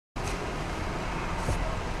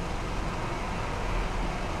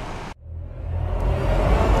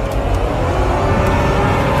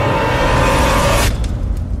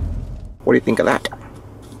What do you think of that?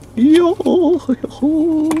 Yo,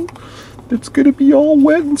 it's gonna be all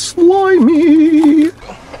wet and slimy.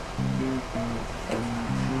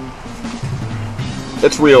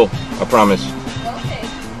 It's real, I promise. Okay.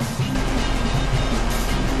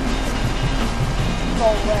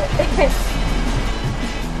 All wet.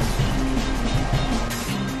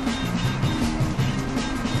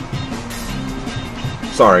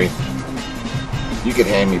 Sorry. You could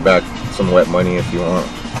hand me back some wet money if you want.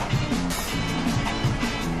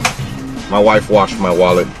 My wife washed my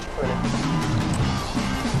wallet.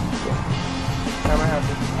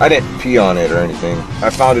 I didn't pee on it or anything. I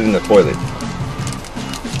found it in the toilet.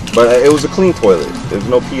 But it was a clean toilet. There's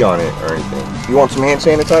no pee on it or anything. You want some hand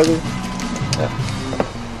sanitizer? Yeah.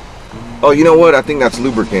 Oh, you know what? I think that's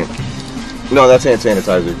lubricant. No, that's hand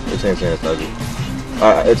sanitizer. It's hand sanitizer.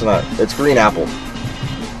 It's not. It's green apple.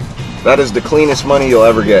 That is the cleanest money you'll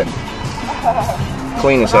ever get.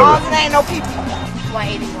 Cleanest ever. Oh, there ain't no pee.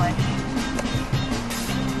 181.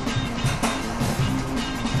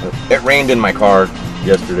 It rained in my car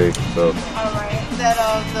yesterday, so. Alright. Instead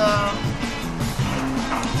of the...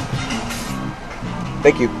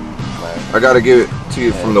 Thank you. I gotta give it to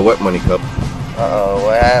you from the wet money cup. Uh-oh,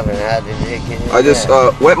 what happened? How did it get in I just,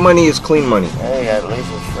 wet money is clean money. Hey, at least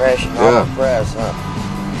it's fresh and all the press, huh?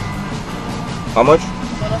 How much?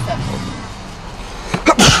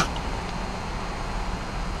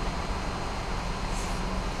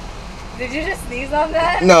 Did you just sneeze on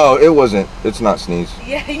that? No, it wasn't. It's not sneeze.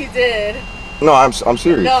 Yeah, you did. No, I'm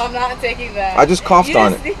serious. No, I'm not taking that. I just coughed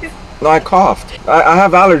on it. Sneezed. No, I coughed. I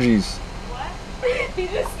have allergies. What? You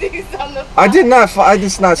just sneezed on the phone. I did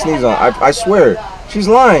not sneeze on it. I swear. She's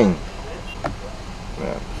lying.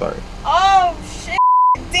 Yeah, sorry. Oh, shit.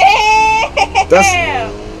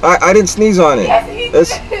 Damn. I didn't sneeze on it. Yes, he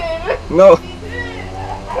It's, did. no. He did.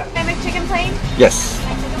 Can I make chicken plain? Yes.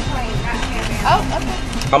 Chicken plain, not hamburger. Oh, okay.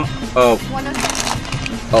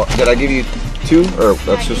 107. Oh, did I give you two or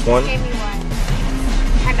that's just one? You gave me one.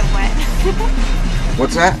 Kind of wet.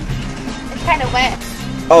 What's that? It's kind of wet.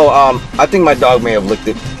 Oh, I think my dog may have licked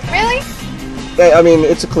it. Really? I mean,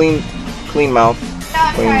 it's a clean mouth. No,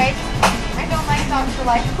 I'm sorry. I don't like dogs'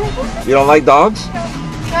 saliva. You don't like dogs? No,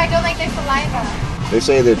 I don't like their saliva. They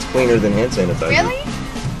say that it's cleaner than hand sanitizer. Really?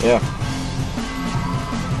 Yeah.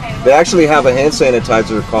 Okay, They actually have a hand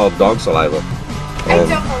sanitizer called dog saliva. I don't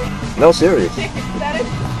believe No, serious. that is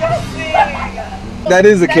disgusting. That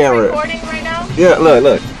is a That's camera. Recording right now? Yeah,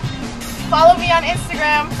 look. Follow me on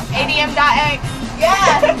Instagram, adm.x.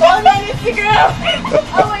 Yeah, follow me on Instagram.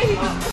 Oh wait,